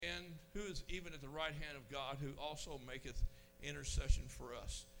is even at the right hand of God, who also maketh intercession for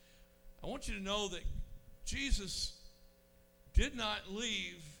us. I want you to know that Jesus did not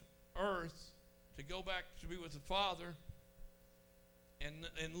leave earth to go back to be with the Father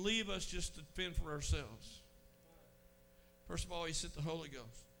and leave us just to fend for ourselves. First of all, he sent the Holy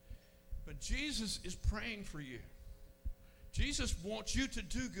Ghost. But Jesus is praying for you. Jesus wants you to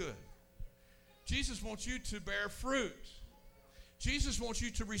do good. Jesus wants you to bear fruit. Jesus wants you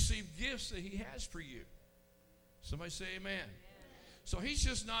to receive gifts that he has for you. Somebody say amen. So he's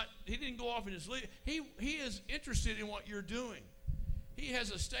just not, he didn't go off in his lead. He is interested in what you're doing. He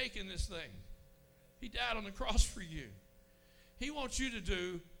has a stake in this thing. He died on the cross for you. He wants you to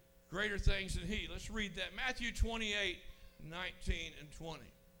do greater things than he. Let's read that. Matthew 28, 19 and 20.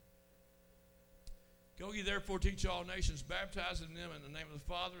 Go ye therefore teach all nations, baptizing them in the name of the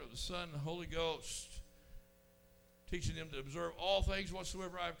Father, of the Son, and the Holy Ghost, teaching them to observe all things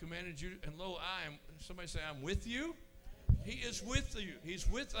whatsoever I have commanded you. And lo, I am, somebody say, I'm with you. He is with you. He's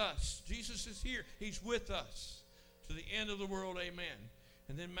with us. Jesus is here. He's with us to the end of the world. Amen.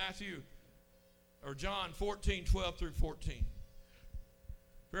 And then John 14, 12 through 14.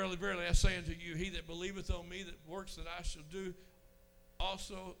 Verily, verily, I say unto you, he that believeth on me, that works that I shall do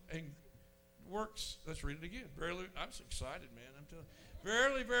also, and works, let's read it again. Verily, I'm so excited, man. I'm telling you.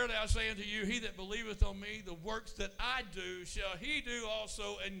 Verily, verily, I say unto you, he that believeth on me, the works that I do, shall he do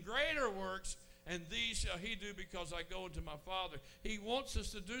also, and greater works, and these shall he do, because I go unto my Father. He wants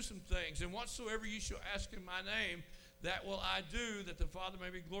us to do some things, and whatsoever you shall ask in my name, that will I do, that the Father may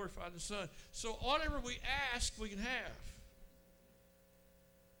be glorified in the Son. So whatever we ask, we can have.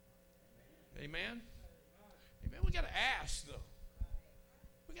 Amen? Amen. We got to ask, though.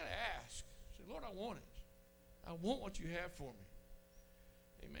 We got to ask. Say, Lord, I want it. I want what you have for me.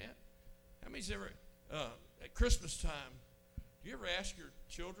 Amen. How many's ever, at Christmas time, do you ever ask your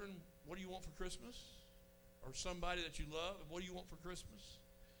children, what do you want for Christmas? Or somebody that you love, what do you want for Christmas?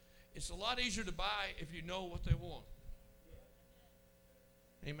 It's a lot easier to buy if you know what they want.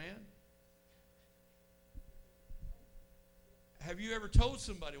 Amen. Have you ever told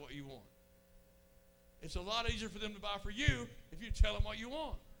somebody what you want? It's a lot easier for them to buy for you if you tell them what you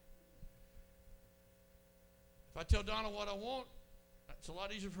want. If I tell Donna what I want, it's a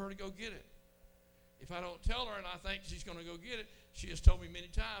lot easier for her to go get it. If I don't tell her and I think she's going to go get it, she has told me many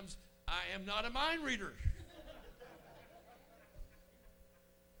times, I am not a mind reader.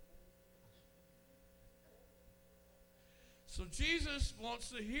 So Jesus wants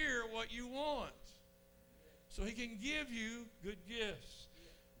to hear what you want, so he can give you good gifts.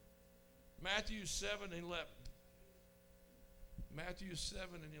 Matthew 7 and 11. Matthew 7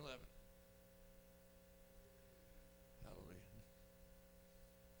 and 11. Hallelujah.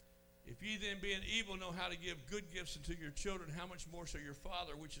 If ye then being evil know how to give good gifts unto your children, how much more shall your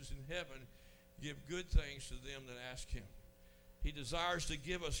Father which is in heaven give good things to them that ask him? He desires to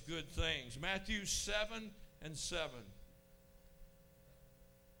give us good things. Matthew 7 and 7.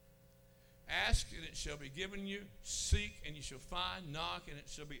 Ask, and it shall be given you. Seek, and you shall find. Knock, and it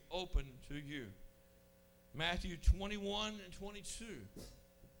shall be opened to you. Matthew 21 and 22.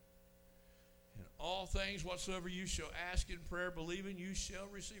 And all things whatsoever you shall ask in prayer, believing, you shall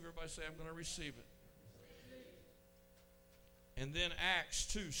receive. Everybody say, I'm going to receive it. And then Acts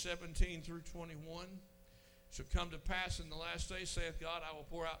 2, 17 through 21. Shall come to pass in the last days, saith God, I will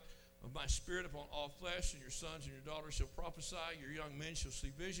pour out of my spirit upon all flesh, and your sons and your daughters shall prophesy, your young men shall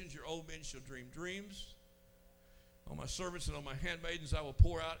see visions, your old men shall dream dreams. On my servants and on my handmaidens I will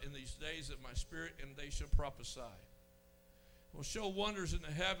pour out in these days of my spirit, and they shall prophesy. I will show wonders in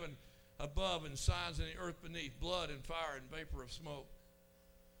the heaven above and signs in the earth beneath, blood and fire and vapor of smoke.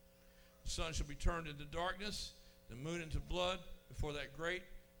 The sun shall be turned into darkness, the moon into blood, before that great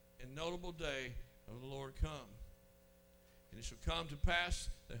and notable day of the Lord come. And it shall come to pass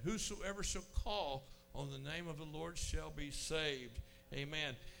that whosoever shall call on the name of the Lord shall be saved.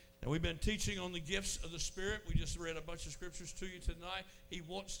 Amen. Now, we've been teaching on the gifts of the Spirit. We just read a bunch of scriptures to you tonight. He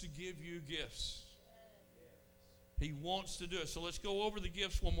wants to give you gifts. He wants to do it. So let's go over the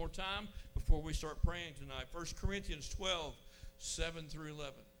gifts one more time before we start praying tonight. 1 Corinthians 12, 7 through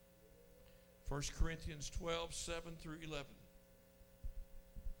 11. 1 Corinthians 12, 7 through 11.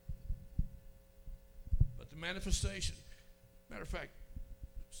 But the manifestation. Matter of fact,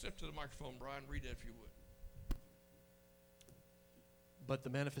 step to the microphone, Brian. Read that if you would. But the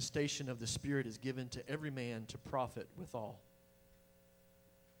manifestation of the Spirit is given to every man to profit withal.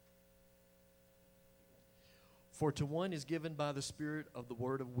 For to one is given by the Spirit of the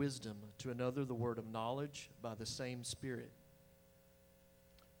word of wisdom, to another the word of knowledge by the same Spirit,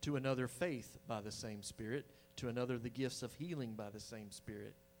 to another faith by the same Spirit, to another the gifts of healing by the same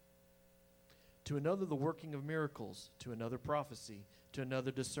Spirit, To another the working of miracles, to another prophecy, to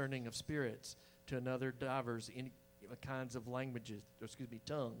another discerning of spirits, to another divers kinds of languages,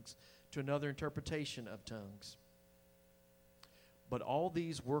 tongues, to another interpretation of tongues. But all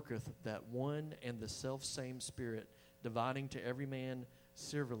these worketh that one and the selfsame Spirit, dividing to every man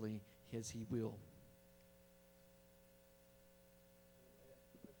severally as he will.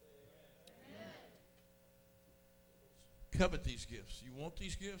 Covet these gifts. You want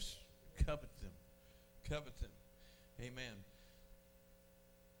these gifts? Covet them. Covet them. Amen.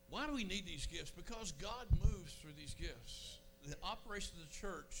 Why do we need these gifts? Because God moves through these gifts. The operation of the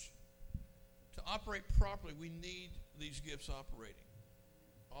church, to operate properly, we need these gifts operating.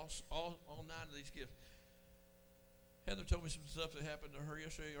 All 9 of these gifts. Heather told me some stuff that happened to her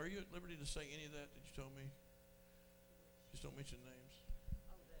yesterday. Are you at liberty to say any of that you told me? Just don't mention names.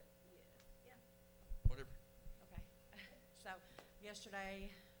 Oh, yeah. Whatever. Okay. So yesterday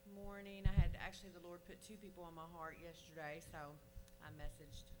morning, I had actually the Lord put 2 people on my heart yesterday, so I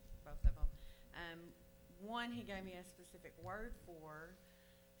messaged both of them. One he gave me a specific word for,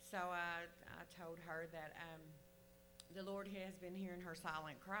 so I told her that the Lord has been hearing her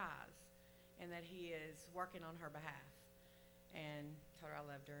silent cries and that he is working on her behalf. And told her I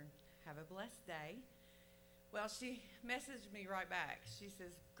loved her. Have a blessed day. Well, she messaged me right back. She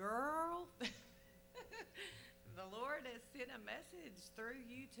says, girl, the Lord has sent a message through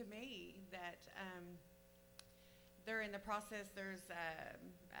you to me that they're in the process. There's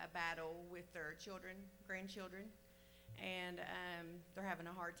a battle with their grandchildren, and they're having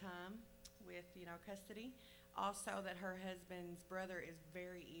a hard time with, custody. Also, that her husband's brother is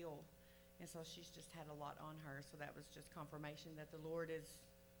very ill, and so she's just had a lot on her. So that was just confirmation that the Lord is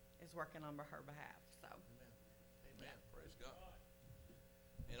working on her behalf. So, amen. Amen. Yeah. Praise God.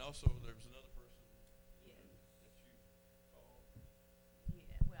 And also, there was another person that you called.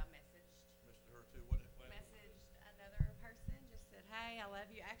 Yeah. Well, I messaged Her too. What messaged another person. Just said, "Hey, I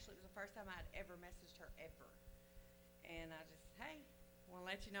love you." Actually, it was the first time I'd ever messaged her ever, and I just, "Hey, want to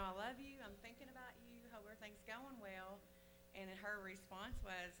let you know I love you. I'm thinking about you. Hope everything's going well." And her response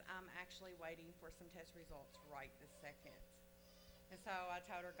was, "I'm actually waiting for some test results right this second." And so I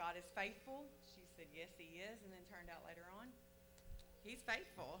told her, "God is faithful." She said, "Yes, he is." And then turned out later on, he's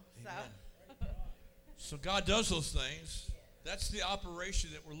faithful. Amen. So God does those things. That's the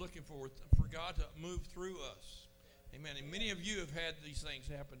operation that we're looking for God to move through us. Amen. And many of you have had these things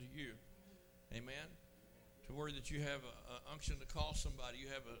happen to you. Amen. To where that you have an unction to call somebody. You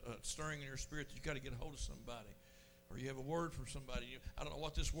have a stirring in your spirit that you got to get a hold of somebody. Or you have a word from somebody. I don't know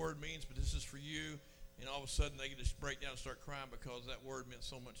what this word means, but this is for you. And all of a sudden they can just break down and start crying because that word meant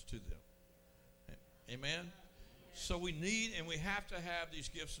so much to them. Amen? So we need and we have to have these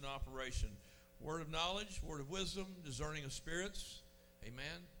gifts in operation. Word of knowledge, word of wisdom, discerning of spirits.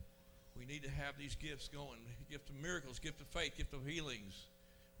 Amen? We need to have these gifts going. Gift of miracles, gift of faith, gift of healings.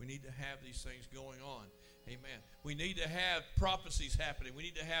 We need to have these things going on. Amen. We need to have prophecies happening. We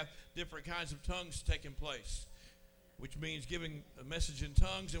need to have different kinds of tongues taking place, which means giving a message in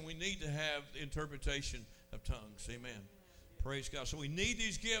tongues, and we need to have the interpretation of tongues. Amen. Praise God. So we need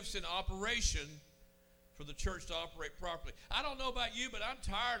these gifts in operation for the church to operate properly. I don't know about you, but I'm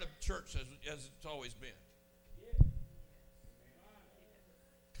tired of church as it's always been.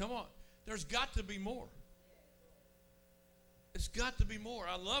 Come on. There's got to be more. It's got to be more.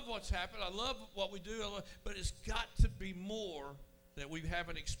 I love what's happened. I love what we do, but it's got to be more that we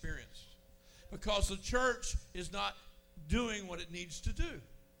haven't experienced. Because the church is not doing what it needs to do.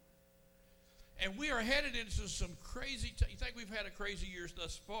 And we are headed into some crazy, you think we've had a crazy year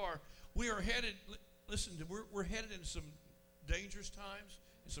thus far. We are headed, listen, we're headed into some dangerous times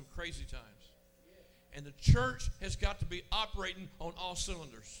and some crazy times. And the church has got to be operating on all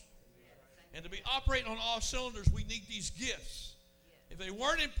cylinders. And to be operating on all cylinders, we need these gifts. If they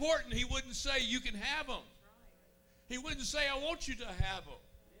weren't important, he wouldn't say you can have them. He wouldn't say I want you to have them.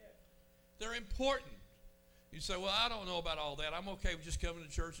 They're important. You say, well, I don't know about all that. I'm okay with just coming to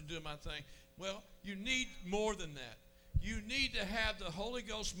church and doing my thing. Well, you need more than that. You need to have the Holy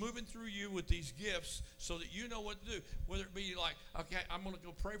Ghost moving through you with these gifts so that you know what to do. Whether it be like, okay, I'm going to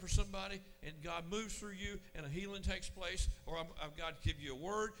go pray for somebody, and God moves through you, and a healing takes place, or I've got to give you a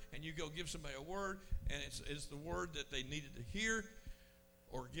word, and you go give somebody a word, and it's the word that they needed to hear,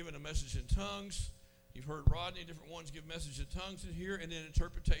 or giving a message in tongues. You've heard Rodney, different ones give message in tongues in here, and then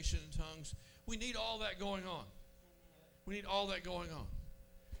interpretation in tongues. We need all that going on. We need all that going on.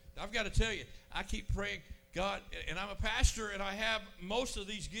 Now, I've got to tell you, I keep praying, God, and I'm a pastor, and I have most of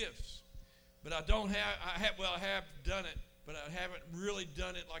these gifts, but I have done it, but I haven't really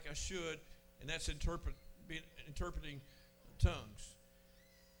done it like I should, and that's interpreting tongues.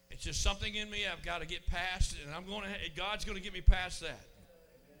 And It's just something in me I've got to get past, and God's going to get me past that.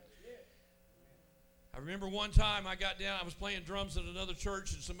 I remember one time I got down, I was playing drums at another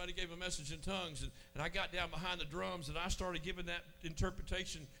church, and somebody gave a message in tongues, and I got down behind the drums, and I started giving that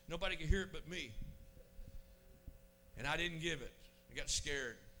interpretation. Nobody could hear it but me. And I didn't give it. I got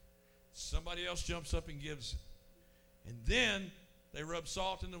scared. Somebody else jumps up and gives it. And then they rub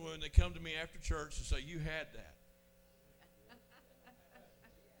salt in the wound. They come to me after church and say, you had that.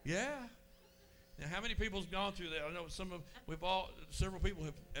 Yeah. Now, how many people have gone through that? I know several people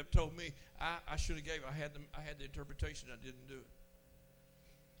have told me I should have I had the interpretation. I didn't do it.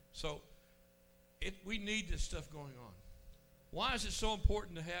 So we need this stuff going on. Why is it so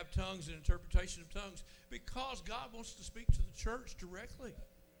important to have tongues and interpretation of tongues? Because God wants to speak to the church directly.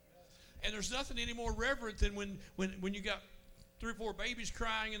 And there's nothing any more reverent than when you got 3 or 4 babies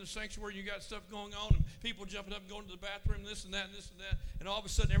crying in the sanctuary, you got stuff going on, and people jumping up and going to the bathroom, this and that, and this and that, and all of a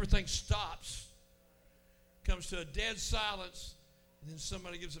sudden everything stops, comes to a dead silence, and then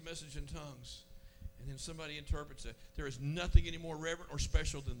somebody gives a message in tongues, and then somebody interprets it. There is nothing any more reverent or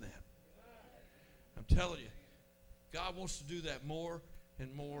special than that. I'm telling you, God wants to do that more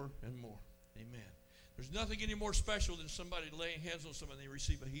and more and more. Amen. There's nothing any more special than somebody laying hands on somebody and they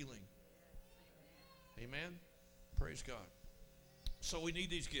receive a healing. Amen. Praise God. So we need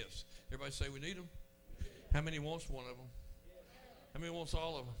these gifts. Everybody say we need them. How many wants one of them? How many wants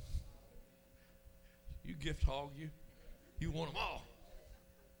all of them? You gift hog, you want them all.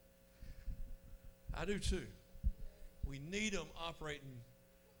 I do too. We need them operating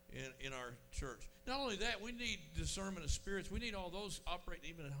in our church. Not only that, we need discernment of spirits. We need all those operating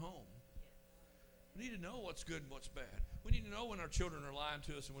even at home. We need to know what's good and what's bad. We need to know when our children are lying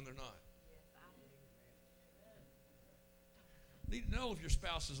to us and when they're not. We need to know if your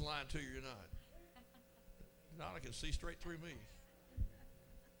spouse is lying to you or not. Donna can see straight through me.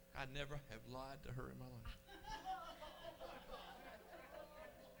 I never have lied to her in my life.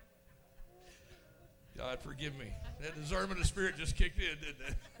 God, forgive me. That discernment of spirit just kicked in,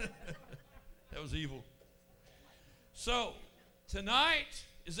 didn't it? That was evil. So, tonight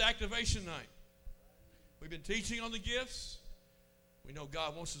is activation night. We've been teaching on the gifts. We know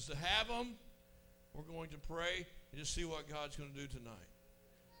God wants us to have them. We're going to pray and just see what God's going to do tonight.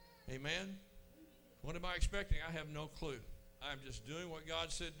 Amen? What am I expecting? I have no clue. I'm just doing what God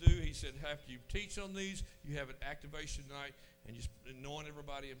said do. He said, after you teach on these, you have an activation night and just anoint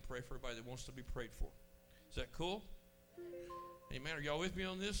everybody and pray for everybody that wants to be prayed for. Is that cool? Amen. Are y'all with me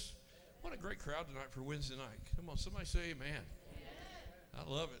on this? What a great crowd tonight for Wednesday night. Come on, somebody say amen.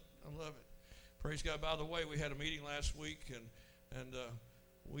 I love it. I love it. Praise God. By the way, we had a meeting last week, and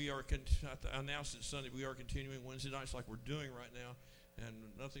we are, I announced it Sunday, we are continuing Wednesday nights like we're doing right now. And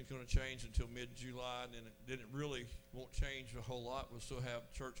nothing's going to change until mid-July, and then it really won't change a whole lot. We'll still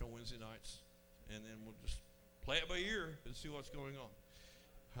have church on Wednesday nights, and then we'll just play it by ear and see what's going on.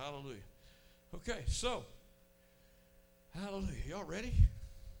 Hallelujah. Okay, so, hallelujah. Y'all ready?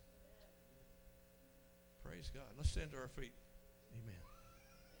 Praise God. Let's stand to our feet. Amen.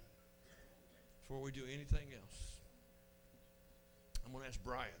 Before we do anything else, I'm going to ask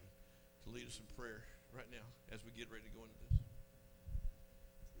Brian to lead us in prayer right now as we get ready to go into this.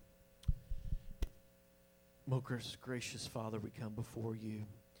 Most gracious Father, we come before you.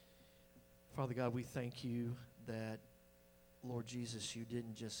 Father God, we thank you that, Lord Jesus, you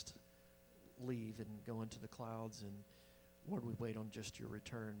didn't just leave and go into the clouds and, Lord, we wait on just your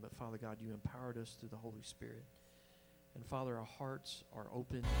return. But, Father God, you empowered us through the Holy Spirit. And, Father, our hearts are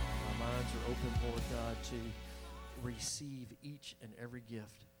open, our minds are open, Lord God, to receive each and every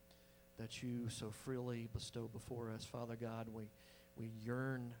gift that you so freely bestow before us. Father God, we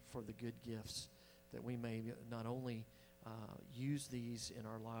yearn for the good gifts, that we may not only use these in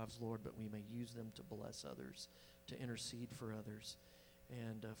our lives, Lord, but we may use them to bless others, to intercede for others.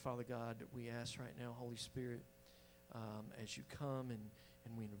 And Father God, we ask right now, Holy Spirit, as you come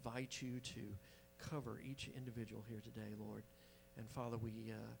and we invite you to cover each individual here today, Lord. And Father, we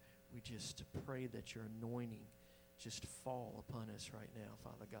just pray that your anointing just fall upon us right now,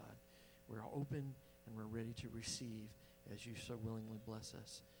 Father God. We're open and we're ready to receive as you so willingly bless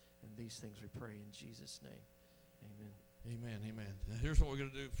us. And these things we pray in Jesus' name. Amen. Amen, amen. Now here's what we're going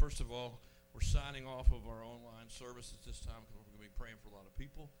to do. First of all, we're signing off of our online service at this time because we're going to be praying for a lot of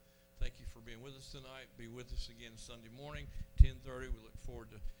people. Thank you for being with us tonight. Be with us again Sunday morning, 10:30. We look forward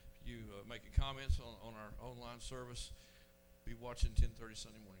to you making comments on our online service. Be watching 10:30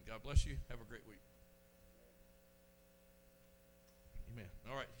 Sunday morning. God bless you. Have a great week. Amen.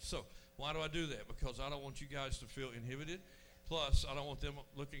 All right. So why do I do that? Because I don't want you guys to feel inhibited. Plus, I don't want them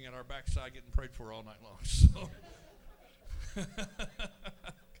looking at our backside getting prayed for all night long. So,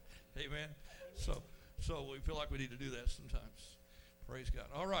 So we feel like we need to do that sometimes. Praise God.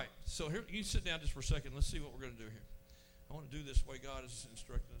 All right. So here, you sit down just for a second. Let's see what we're going to do here. I want to do this the way God has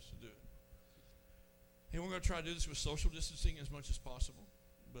instructed us to do it. And we're going to try to do this with social distancing as much as possible.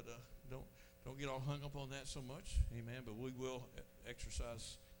 But don't get all hung up on that so much. Amen. But we will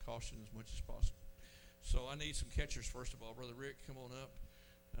exercise caution as much as possible. So I need some catchers first of all. Brother Rick, come on up.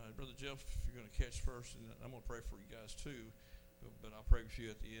 Brother Jeff, if you're going to catch first, and I'm going to pray for you guys too. But I'll pray with you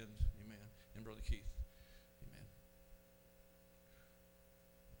at the end. Amen. And Brother Keith. Amen.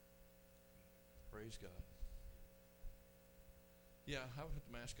 Praise God. Yeah, I would put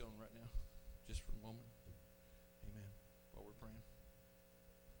the mask on right now, just for a moment. Amen. While we're praying.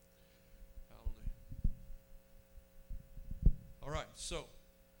 Hallelujah. All right, so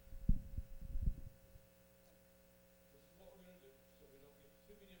this is what we're going to do, so we don't get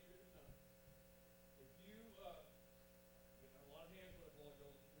too many up here tonight. If you, a lot of hands went up all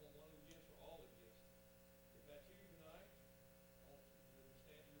those. You want one of the gifts or all the gifts. If that's you tonight, I want you to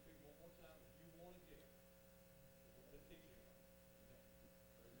stand to your feet one more time. If you want a gift, we're going to teach you.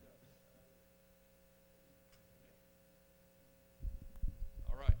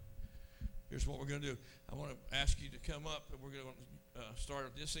 All right. Here's what we're going to do. I want to ask you to come up, and we're going to start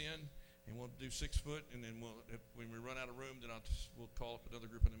at this end, and we'll do 6 foot, and then when we run out of room, then we'll call up another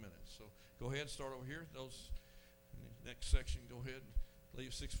group in a minute. So go ahead, start over here. Those in the next section, go ahead,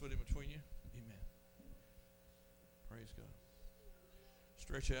 leave 6 foot in between you. Amen. Praise God.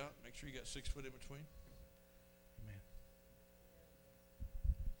 Stretch out. Make sure you got 6 foot in between. Amen.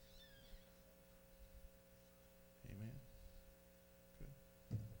 Amen.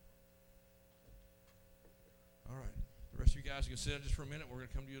 Good. All right. The rest of you guys can sit down just for a minute. We're going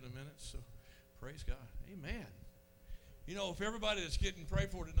to come to you in a minute. So praise God. Amen. You know, if everybody that's getting prayed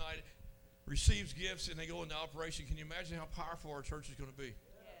for tonight receives gifts and they go into operation, can you imagine how powerful our church is going to be?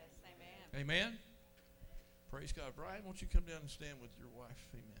 Yes, amen. Amen. Praise God. Brian, won't you come down and stand with your wife?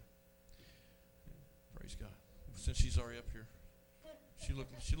 Amen. Praise God. Since she's already up here. She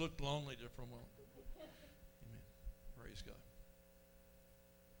looked lonely there for a moment. Amen. Praise God.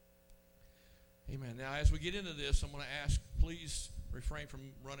 Amen. Now, as we get into this, I'm going to ask, please refrain from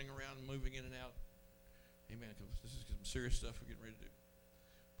running around and moving in and out. Amen. Because this is some serious stuff we're getting ready to do.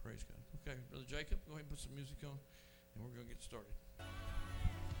 Praise God. Okay, Brother Jacob, go ahead and put some music on, and we're going to get started.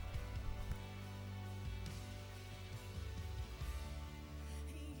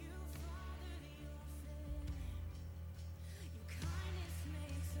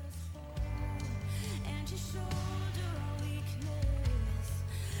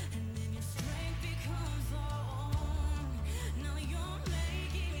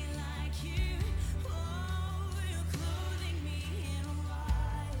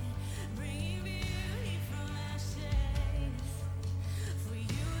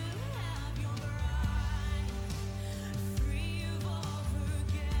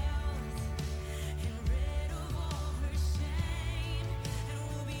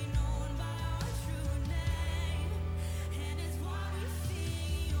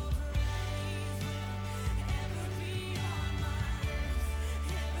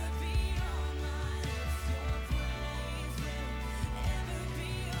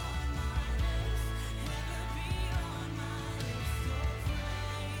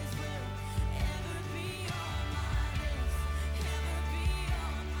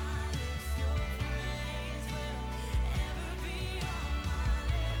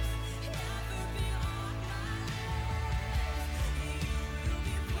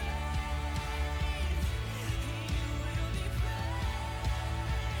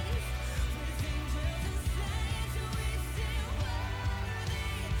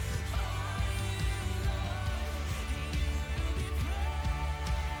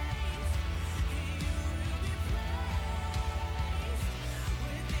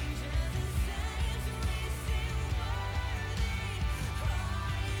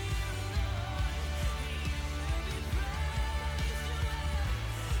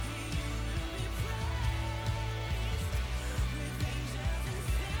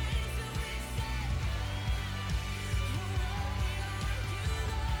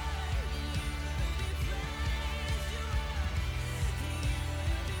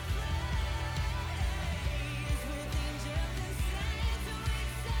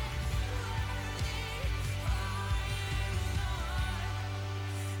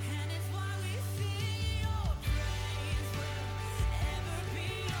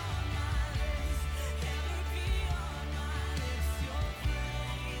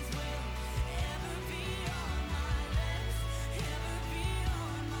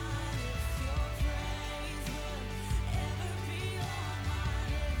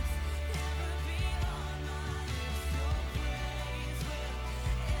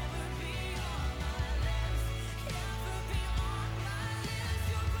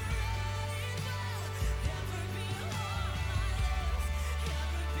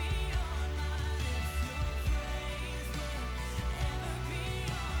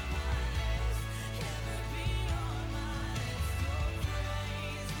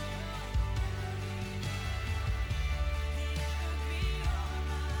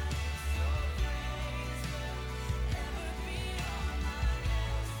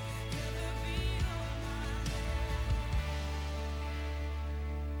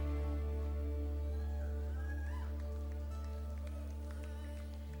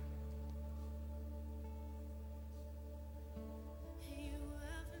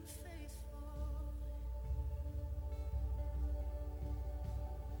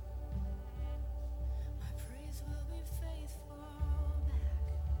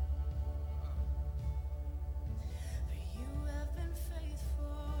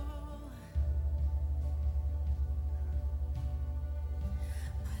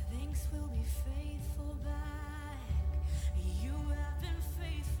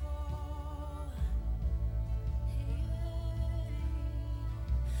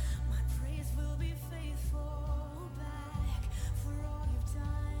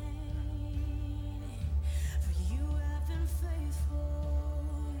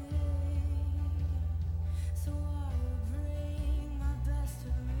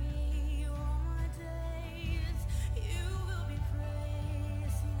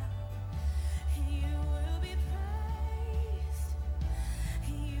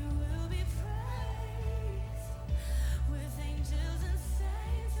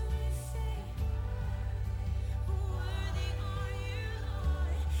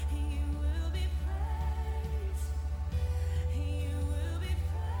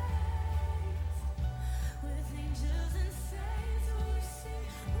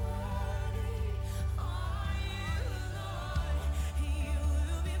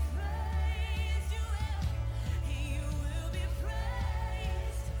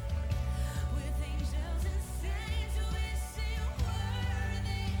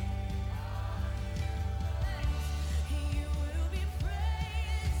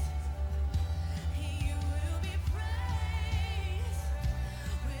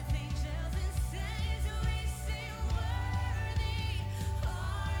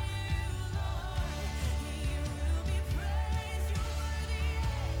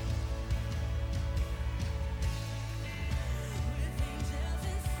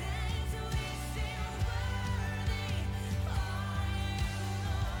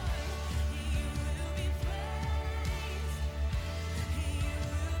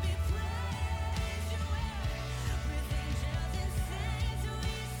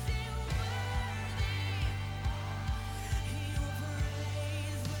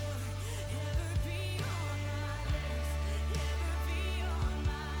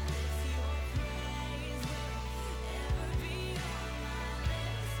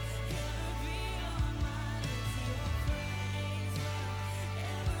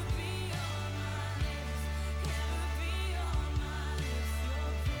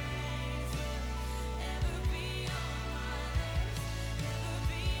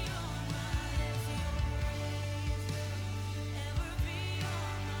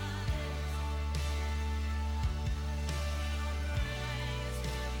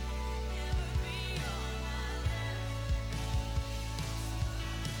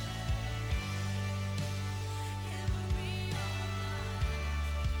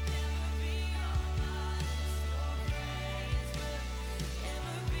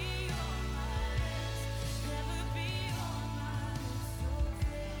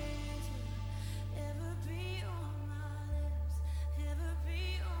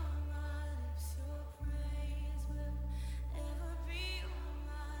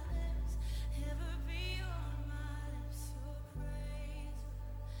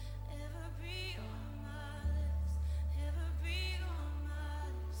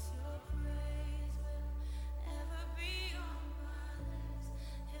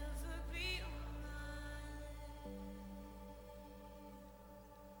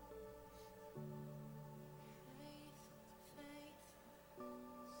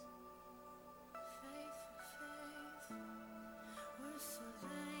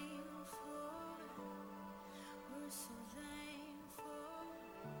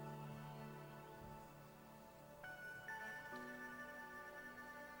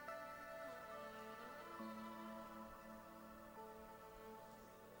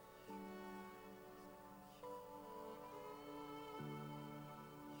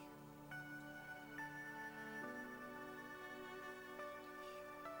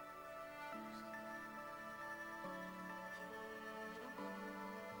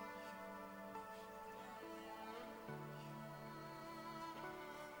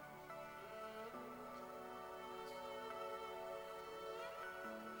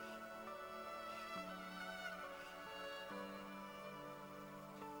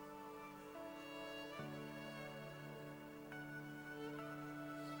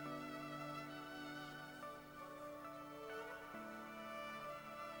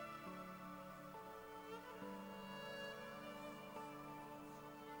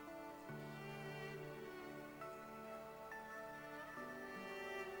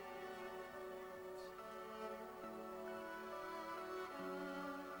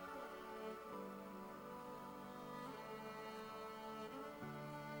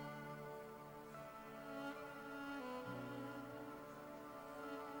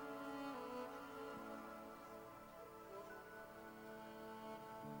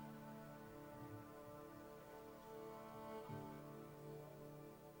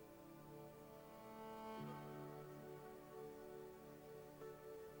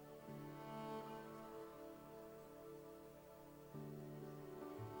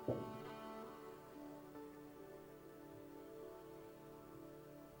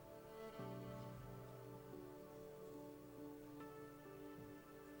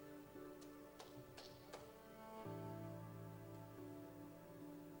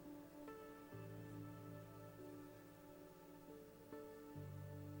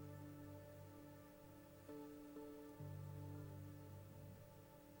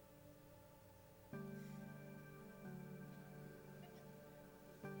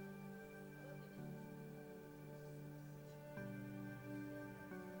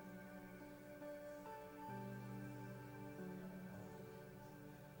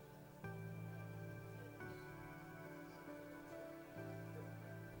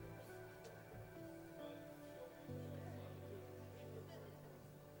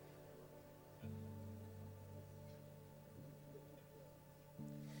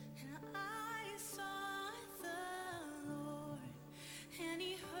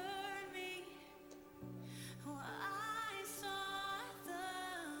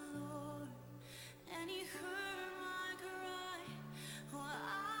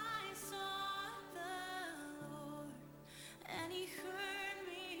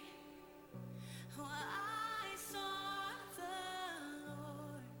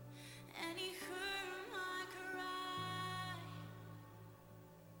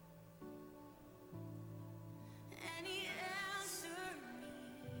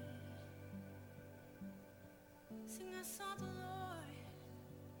 sought the Lord,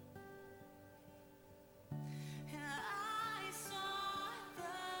 and I sought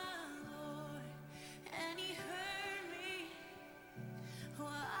the Lord, and He heard me. Oh,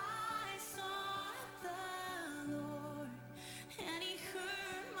 I sought the Lord, and He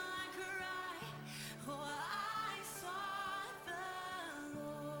heard my cry. Oh, I sought the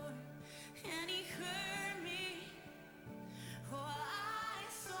Lord, and He heard me. Oh, I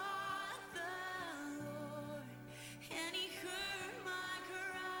sought the Lord, and He heard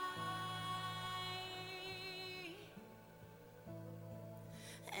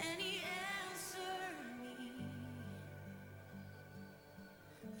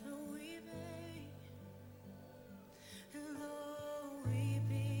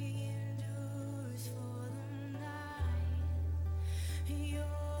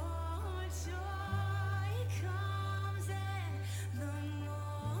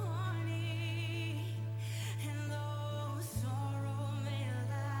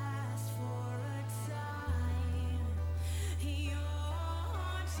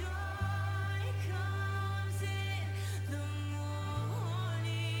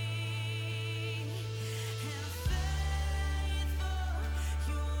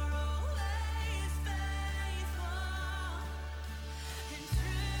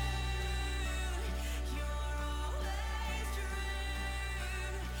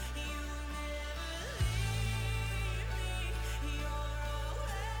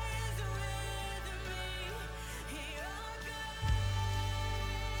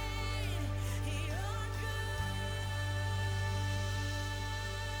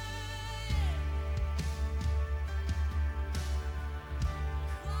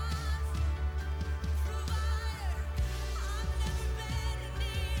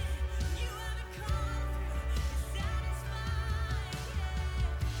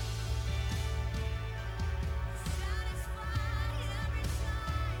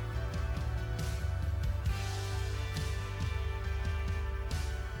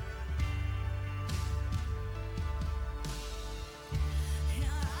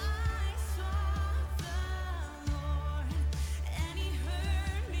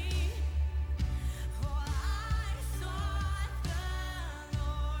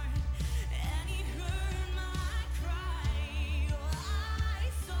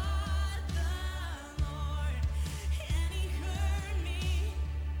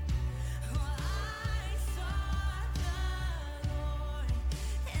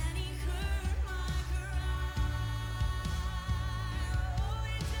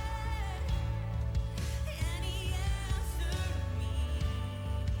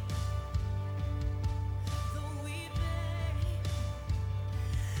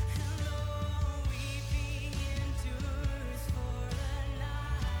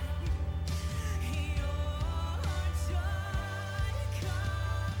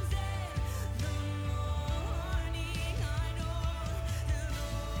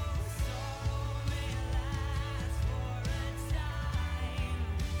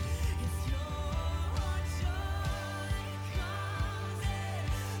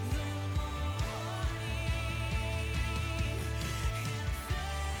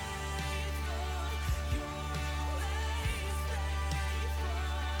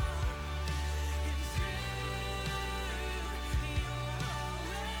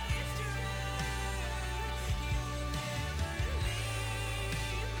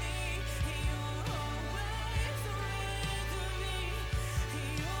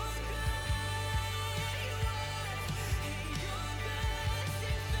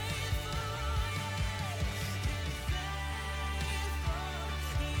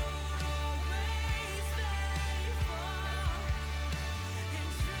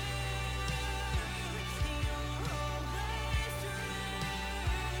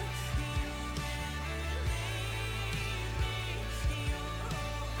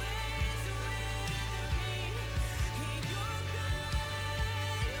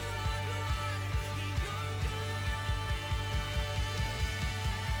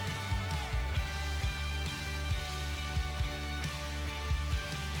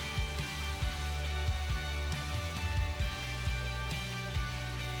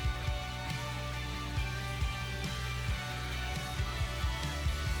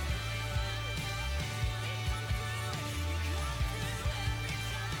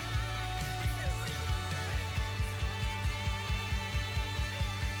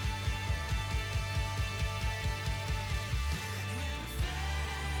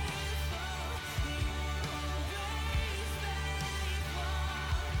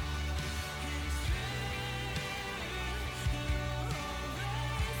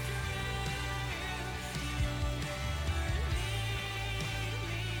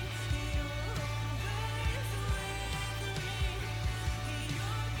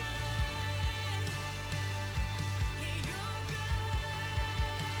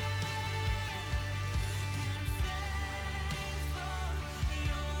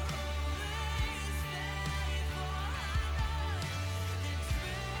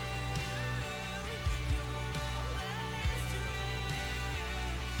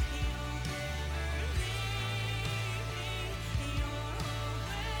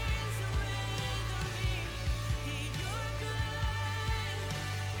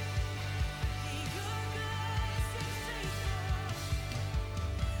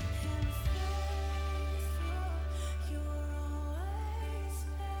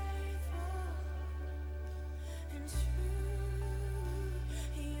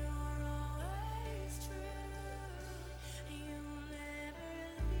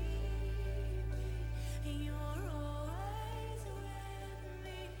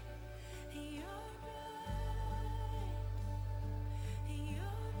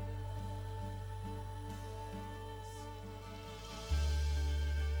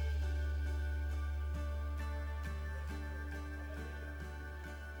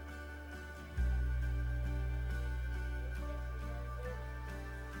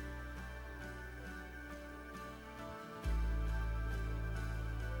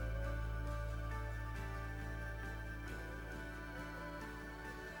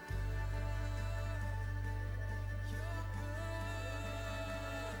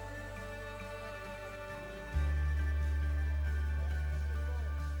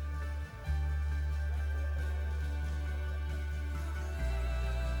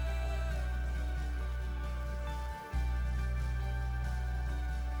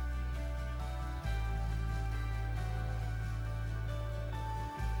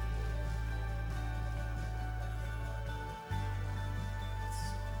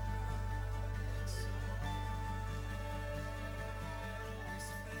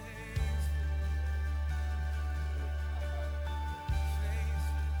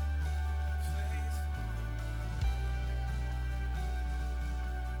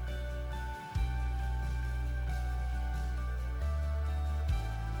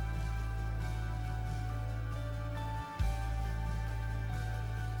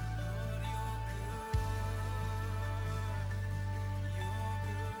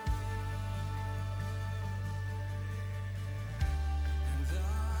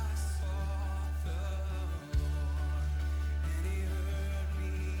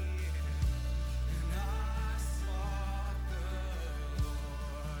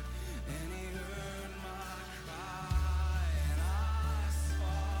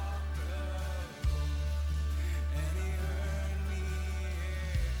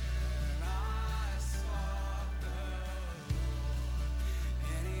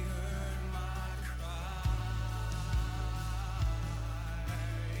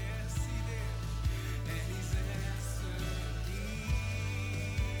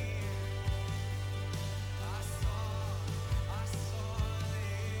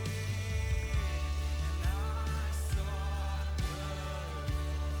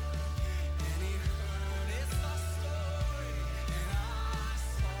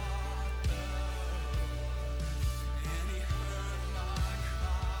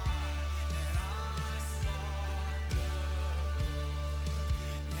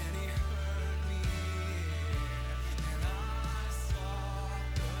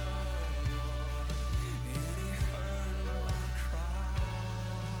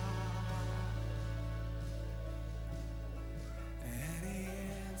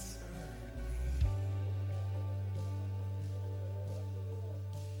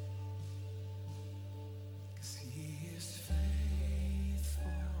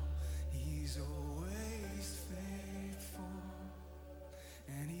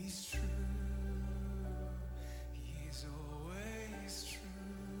He's true. He's always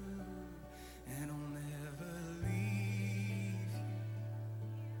true, and He'll never leave you.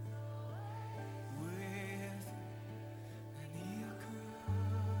 With and He'll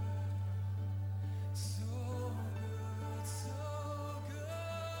come. So good, so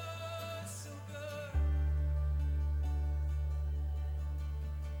good, so good.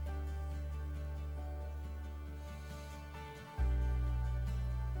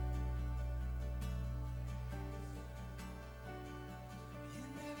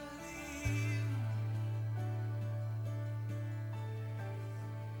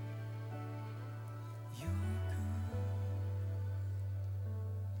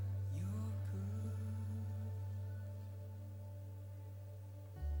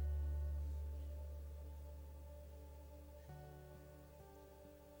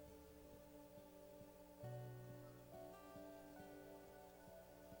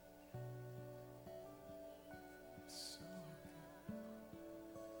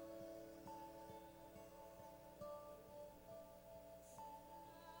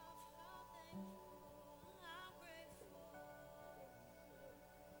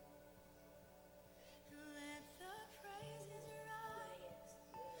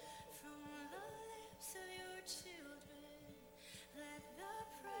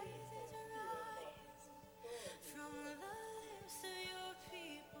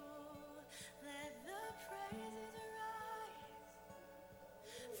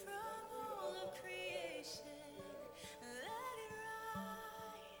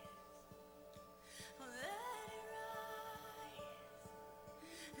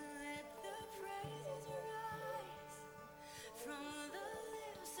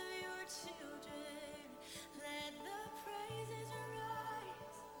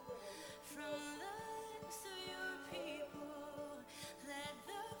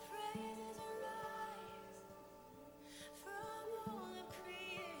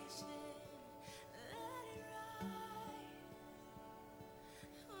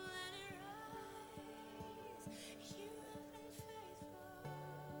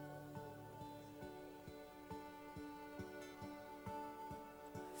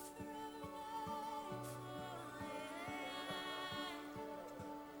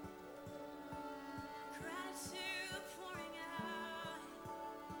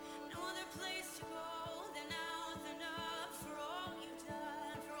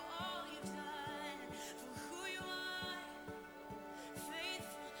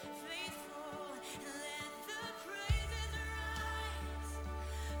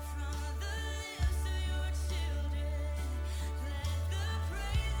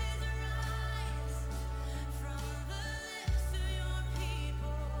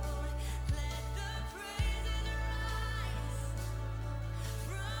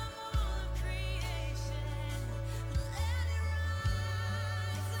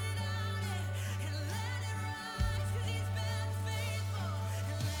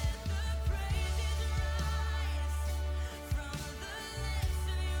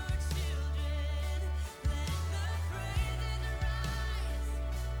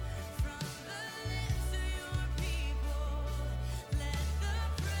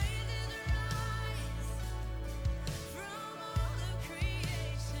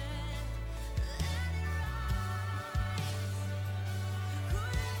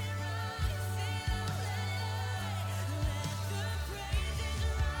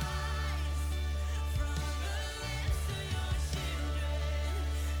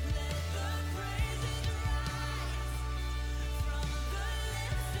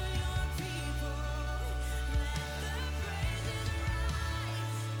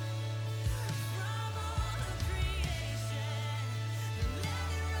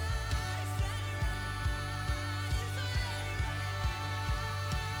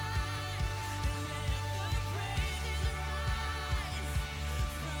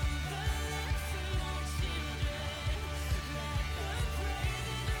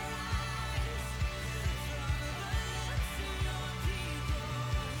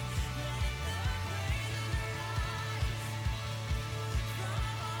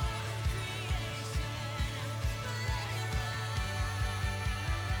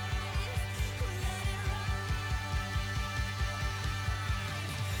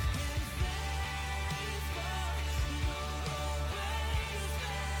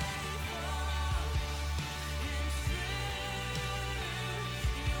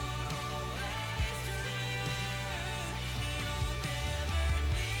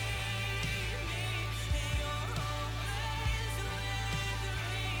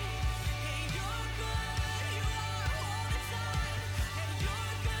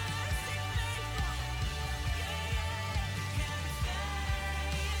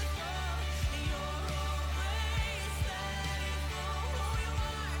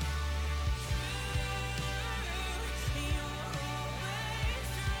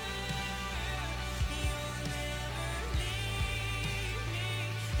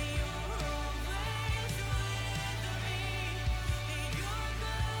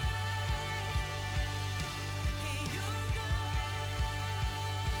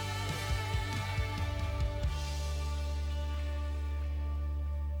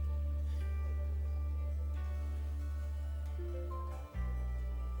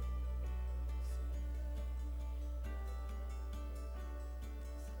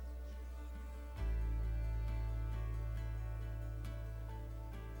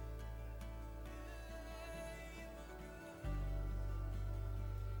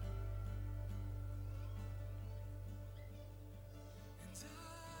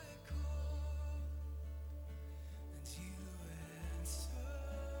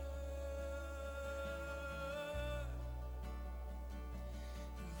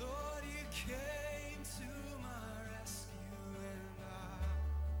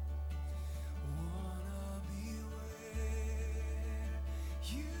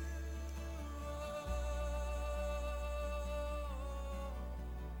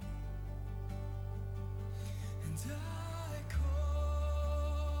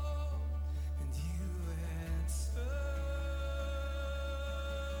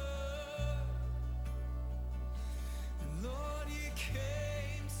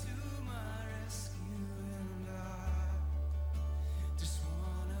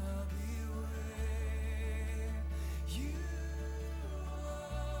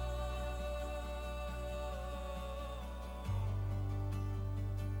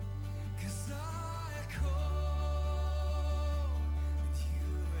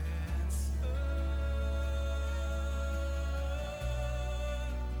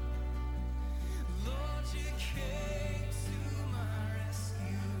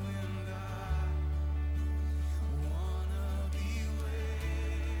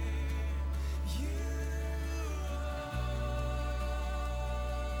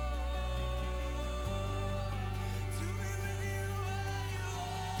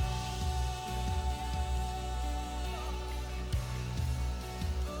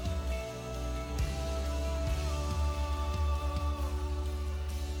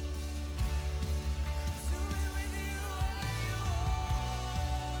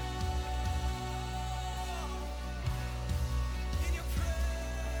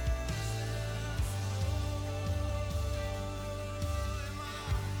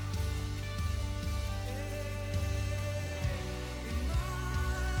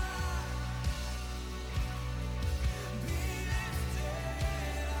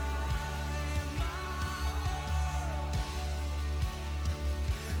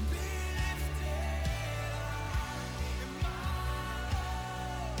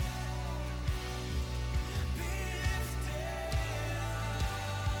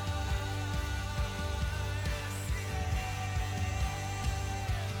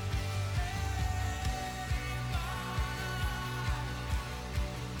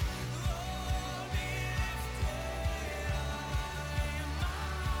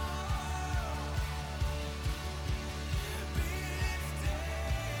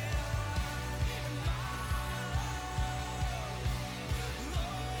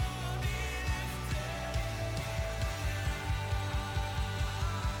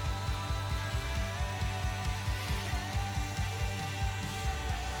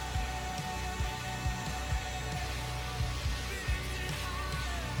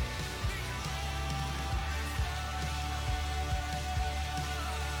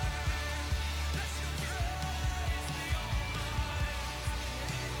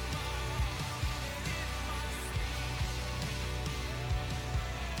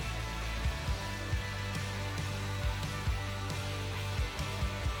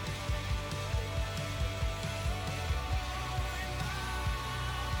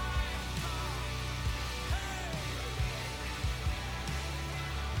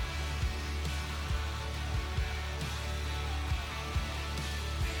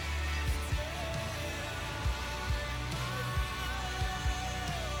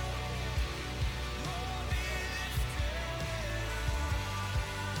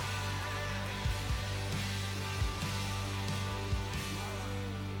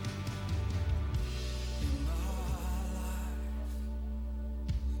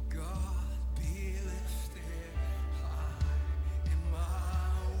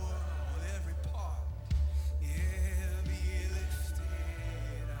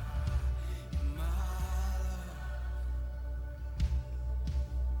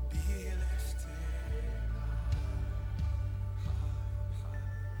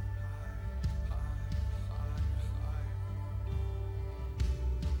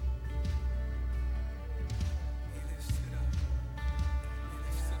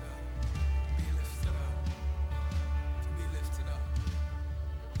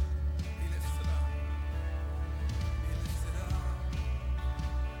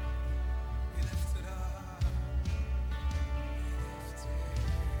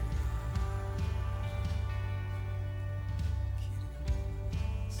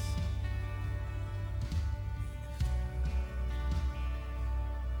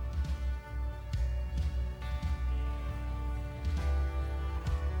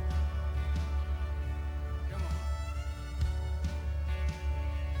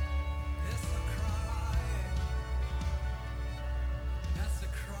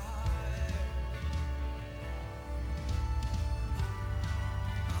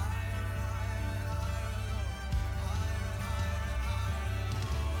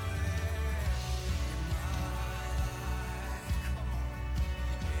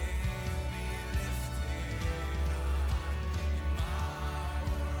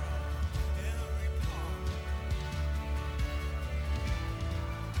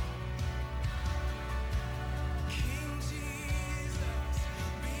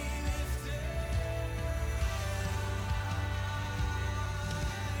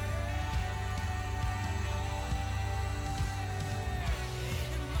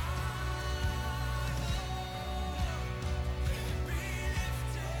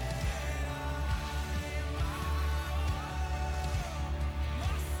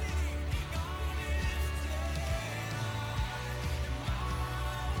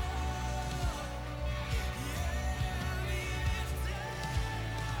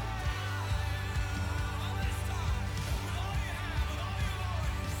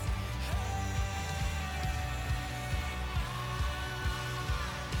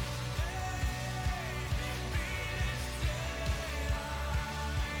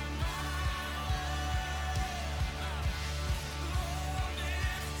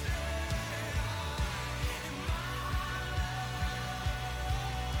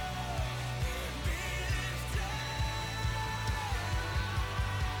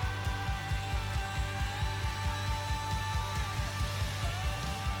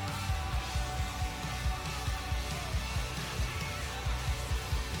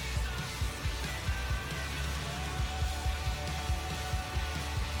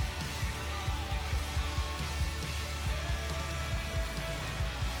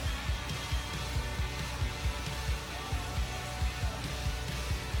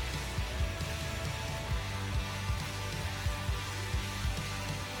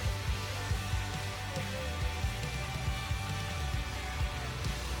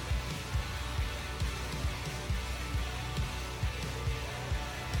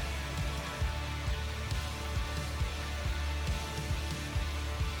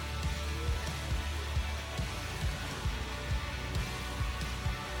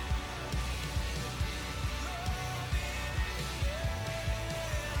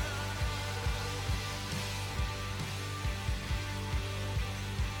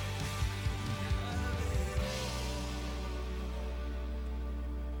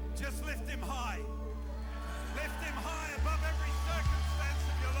 lift him high. Lift him high above every circumstance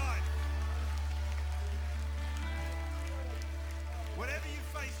of your life. Whatever you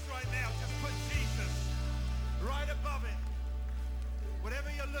face right now, just put Jesus right above it. Whatever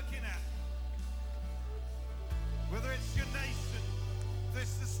you're looking at, whether it's your nation, whether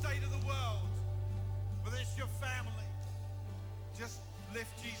it's the state of the world, whether it's your family, just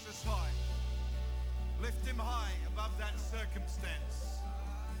lift Jesus high. Lift him high above that circumstance.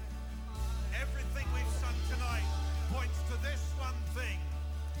 Everything we've sung tonight points to this one thing.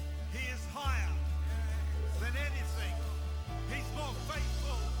 He is higher than anything. He's more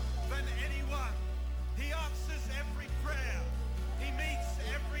faithful than anyone. He answers every prayer. He meets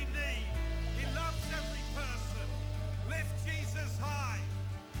every need. He loves every person. Lift Jesus high.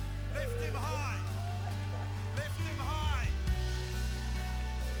 Lift him high. Lift him high.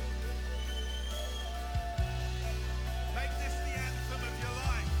 Make this the anthem of your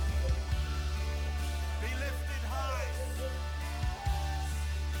life. Be lifted high.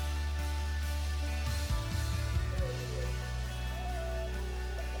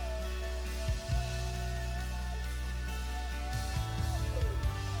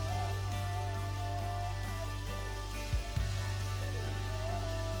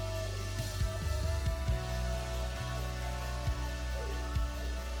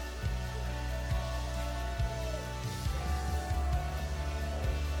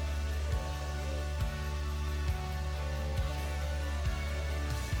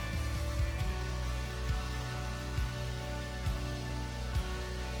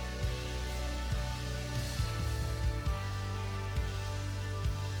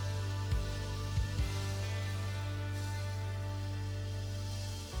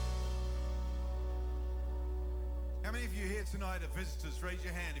 How many of you here tonight are visitors? Raise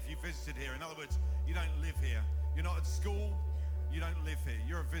your hand if you visited here. In other words, you don't live here. You're not at school. You don't live here.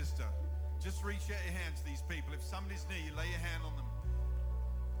 You're a visitor. Just reach out your hand to these people. If somebody's near you, lay your hand on them.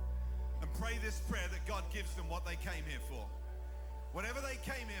 And pray this prayer that God gives them what they came here for. Whatever they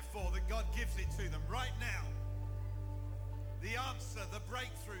came here for, that God gives it to them right now. The answer, the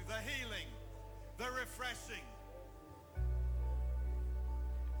breakthrough, the healing, the refreshing.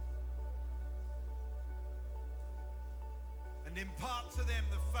 And impart to them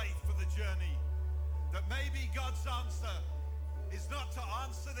the faith for the journey. That maybe God's answer is not to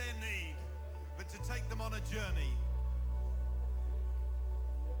answer their need, but to take them on a journey.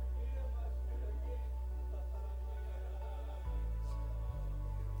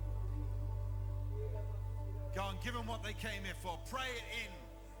 Go on, give them what they came here for. Pray it in.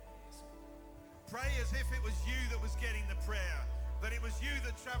 Pray as if it was you that was getting the prayer. That it was you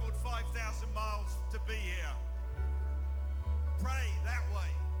that traveled 5,000 miles to be here. Pray that way.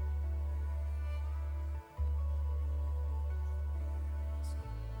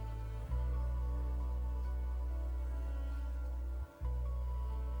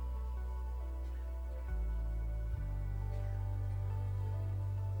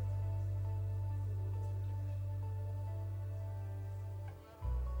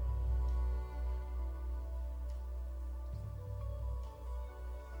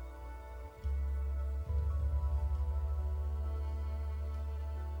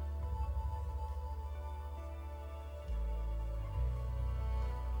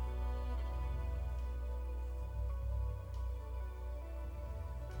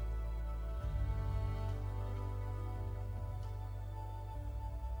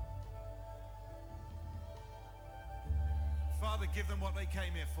 Father, give them what they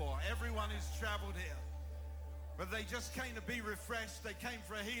came here for. Everyone who's traveled here, but they just came to be refreshed. They came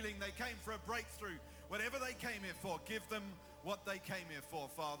for a healing. They came for a breakthrough. Whatever they came here for, give them what they came here for,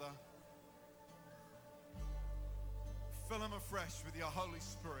 Father. Fill them afresh with your Holy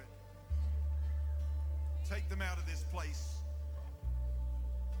Spirit. Take them out of this place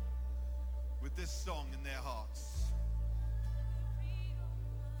with this song in their hearts.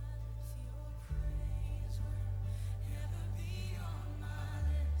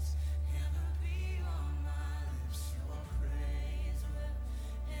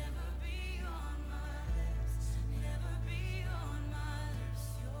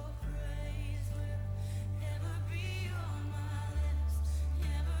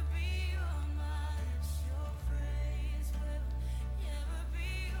 Ever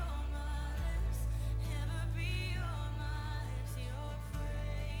be on my lips, ever be on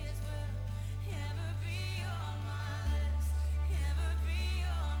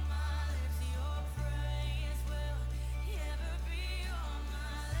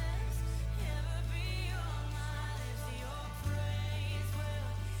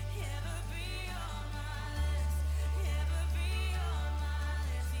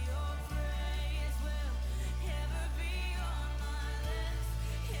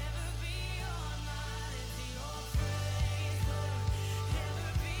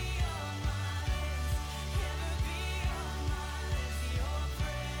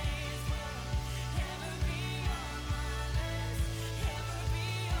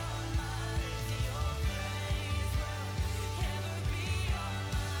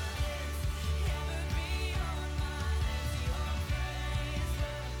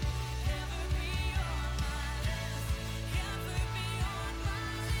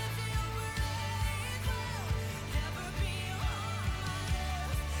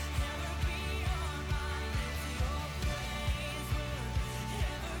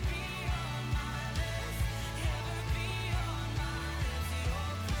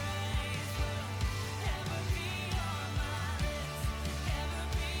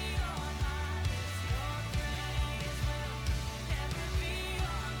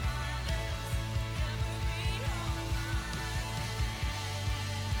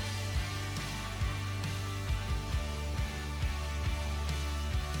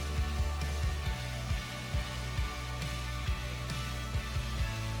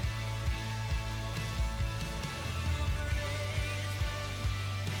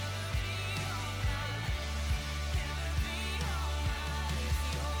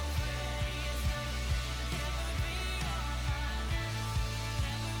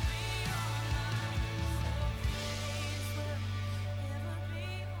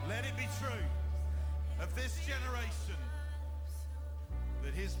true of this generation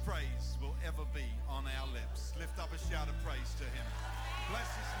that his praise will ever be on our lips. Lift up a shout of praise to him. Bless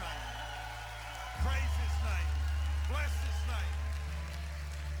his name. Praise his name. Bless his name.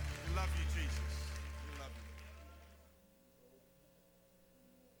 We love you, Jesus. We love you.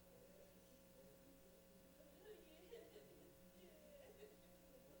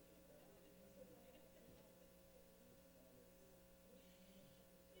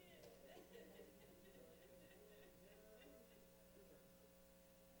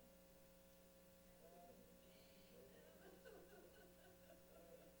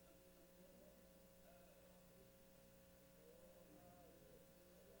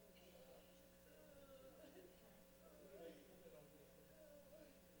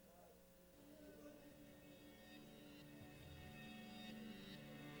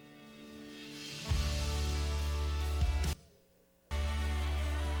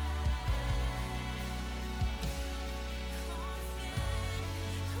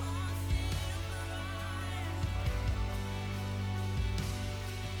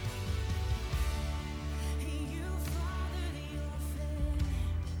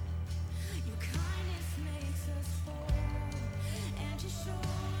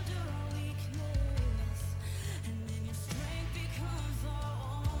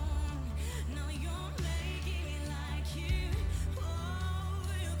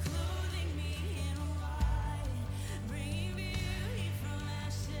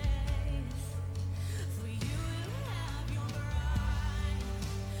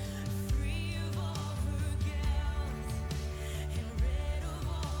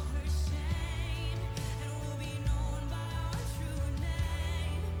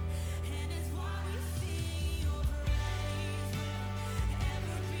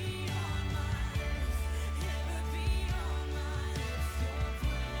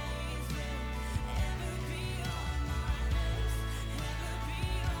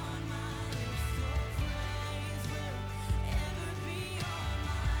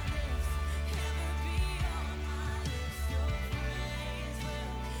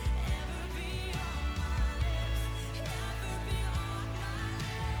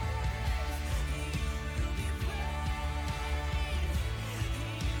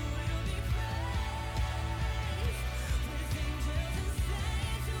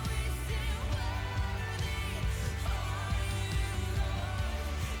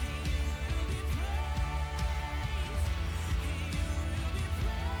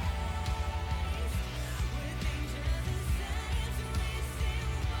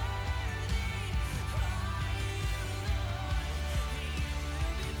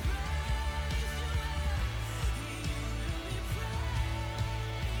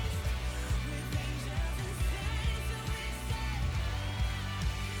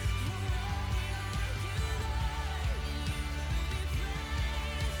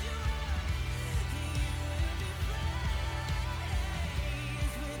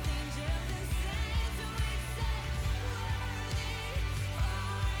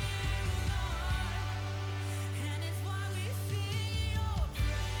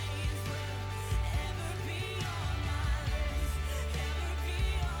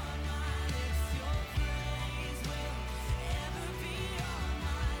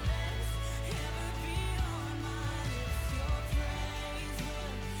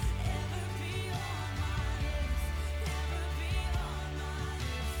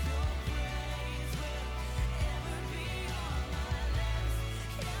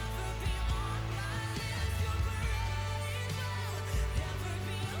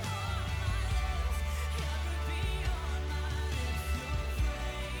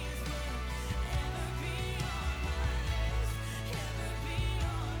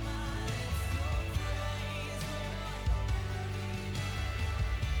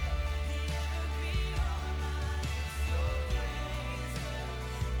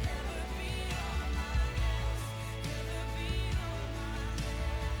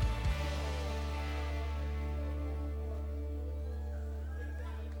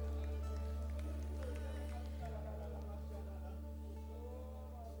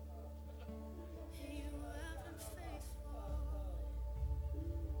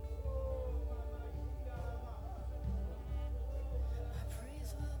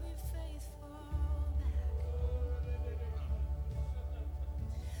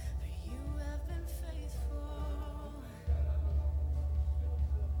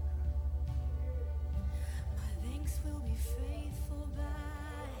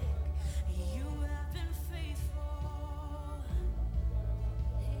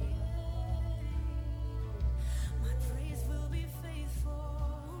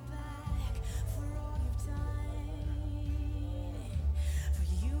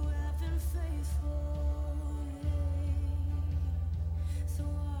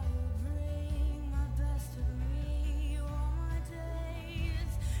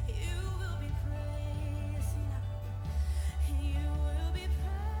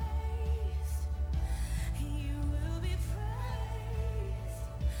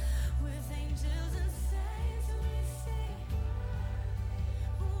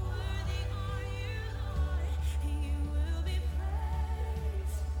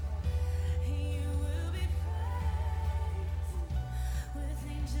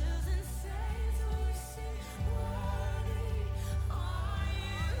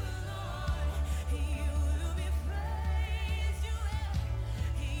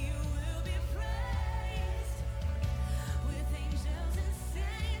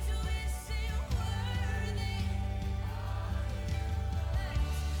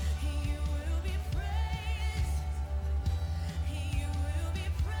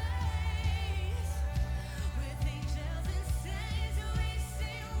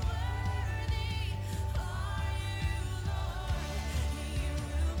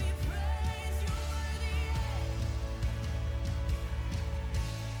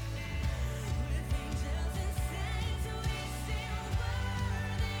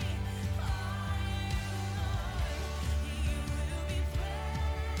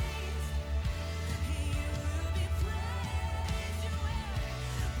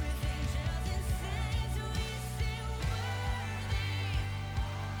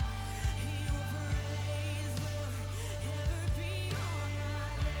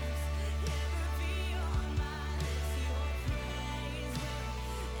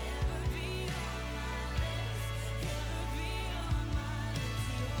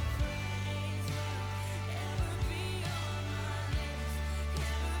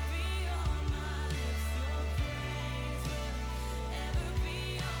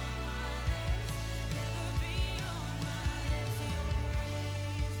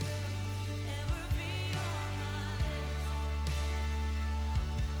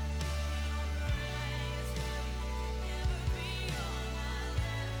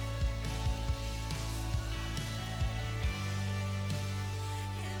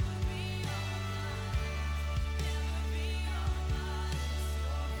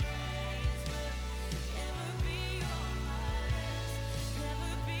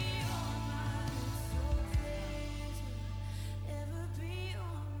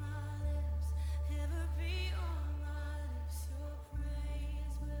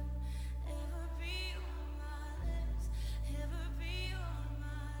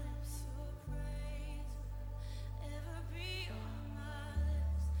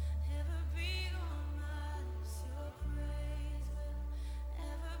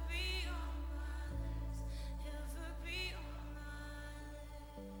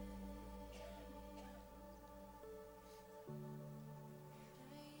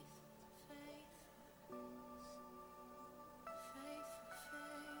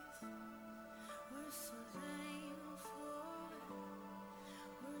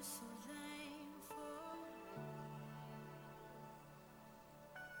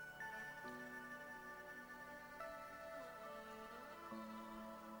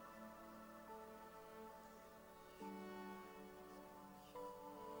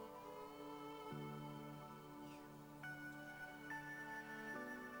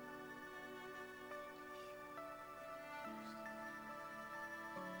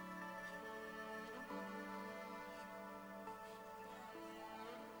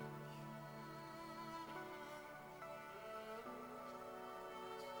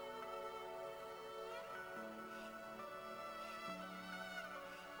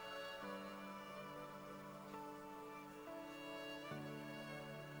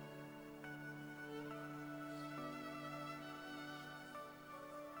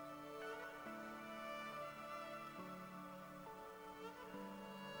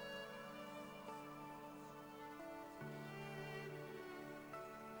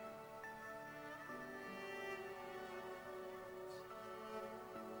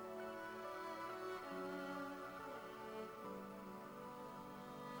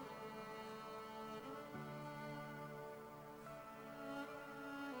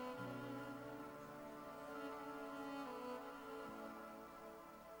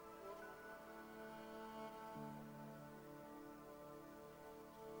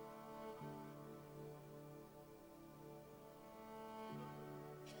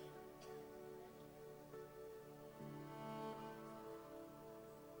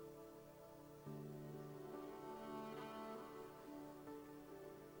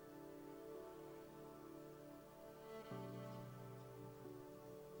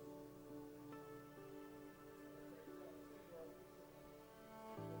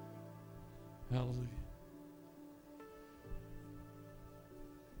 Hallelujah.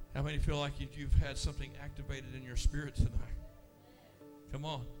 How many feel like you've had something activated in your spirit tonight? Come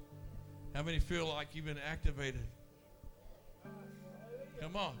on. How many feel like you've been activated?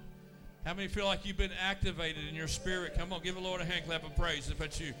 Come on. How many feel like you've been activated in your spirit? Come on, give the Lord a hand clap of praise if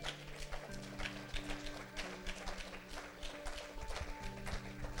that's you.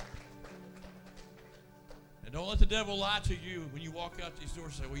 And don't let the devil lie to you when you walk out these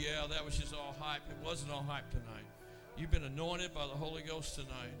doors and say, well, yeah, that was just all hype. It wasn't all hype tonight. You've been anointed by the Holy Ghost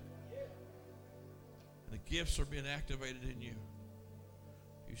tonight. And the gifts are being activated in you.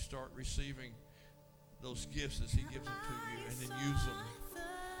 You start receiving those gifts as He gives them to you, and then use them.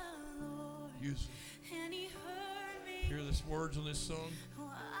 Use them. Hear these words on this song.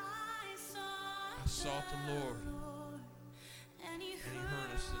 I sought the Lord, and He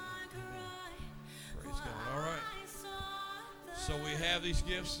heard us. Amen. Praise God. All right. So we have these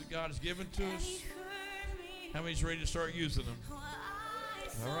gifts that God has given to us. How many's ready to start using them?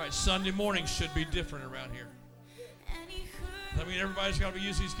 All right. Sunday mornings should be different around here. I mean, everybody's got to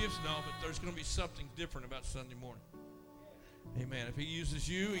use these gifts now, but there's going to be something different about Sunday morning. Amen. If He uses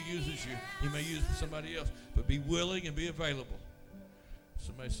you, He uses you. He may use somebody else, but be willing and be available.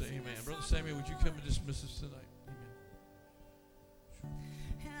 Somebody say amen. Brother Samuel, would you come and dismiss us tonight?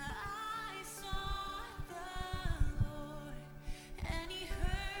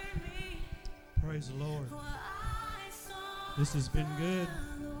 Praise the Lord. This has been good.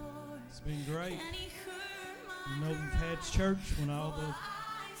 It's been great. You know, we've had church when all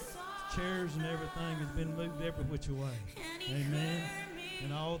the chairs and everything has been moved every which way. Amen.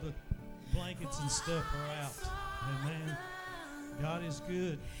 And all the blankets and stuff are out. Amen. God is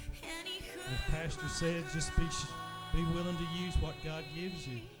good. As Pastor said, just be willing to use what God gives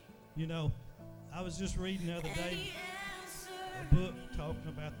you. You know, I was just reading the other day a book talking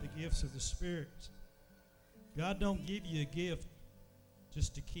about the gifts of the Spirit. God don't give you a gift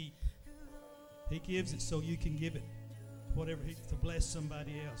just to keep. He gives it so you can give it to bless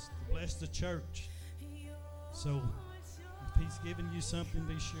somebody else, to bless the church. So if He's given you something,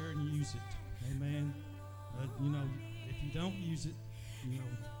 be sure and use it. Amen. You know, if you don't use it, you know,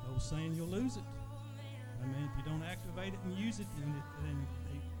 the old saying, you'll lose it. Amen. If you don't activate it and use it, then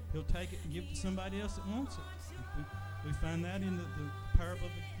He'll take it and give it to somebody else that wants it. We find that in the parable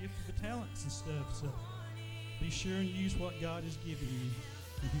of the gift of the talents and stuff. So be sure and use what God has given you,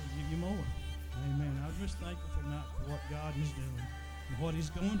 and He'll give you more. Amen. I'm just thankful for what God is doing and what He's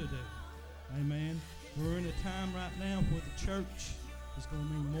going to do. Amen. We're in a time right now where the church is going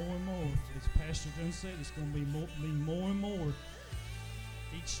to be more and more. As Pastor Dunn said, it's going to be more and more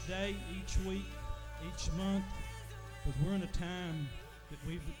each day, each week, each month. Because we're in a time that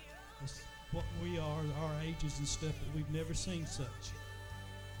what we are, our ages and stuff, that we've never seen such.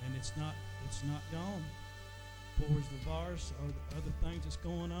 And it's not gone. Whereas the virus or the other things that's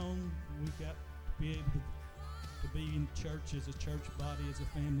going on, we've got to be able to be in church as a church body, as a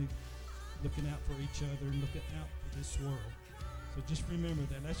family, looking out for each other and looking out for this world. So just remember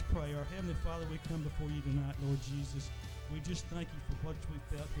that. Let's pray. Our Heavenly Father, we come before you tonight, Lord Jesus. We just thank you for what we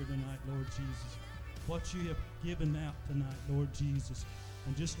felt here tonight, Lord Jesus. What you have given out tonight, Lord Jesus.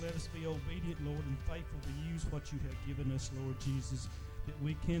 And just let us be obedient, Lord, and faithful to use what you have given us, Lord Jesus, that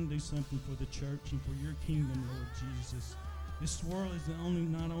we can do something for the church and for your kingdom, Lord Jesus. This world is not only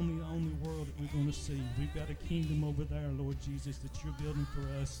the only world that we're going to see. We've got a kingdom over there, Lord Jesus, that you're building for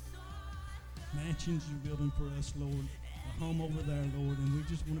us. Mansions you're building for us, Lord. A home over there, Lord. And we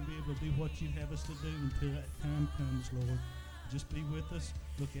just want to be able to do what you have us to do until that time comes, Lord. Just be with us.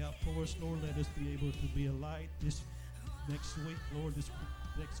 Look out for us, Lord. Let us be able to be a light this next week, Lord, this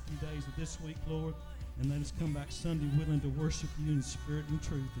next few days of this week, Lord. And let us come back Sunday willing to worship you in spirit and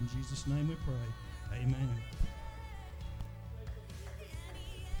truth. In Jesus' name we pray. Amen.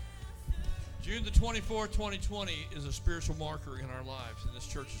 June the 24th, 2020 is a spiritual marker in our lives, in this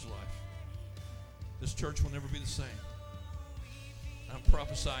church's life. This church will never be the same. I'm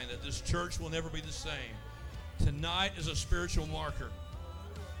prophesying that this church will never be the same. Tonight is a spiritual marker.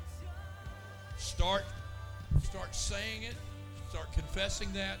 Start saying it. Start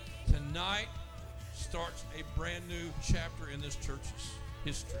confessing that. Tonight starts a brand new chapter in this church's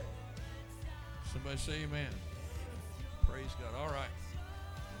history. Somebody say amen. Praise God. All right.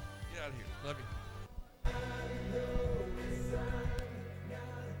 Get out of here. Love you.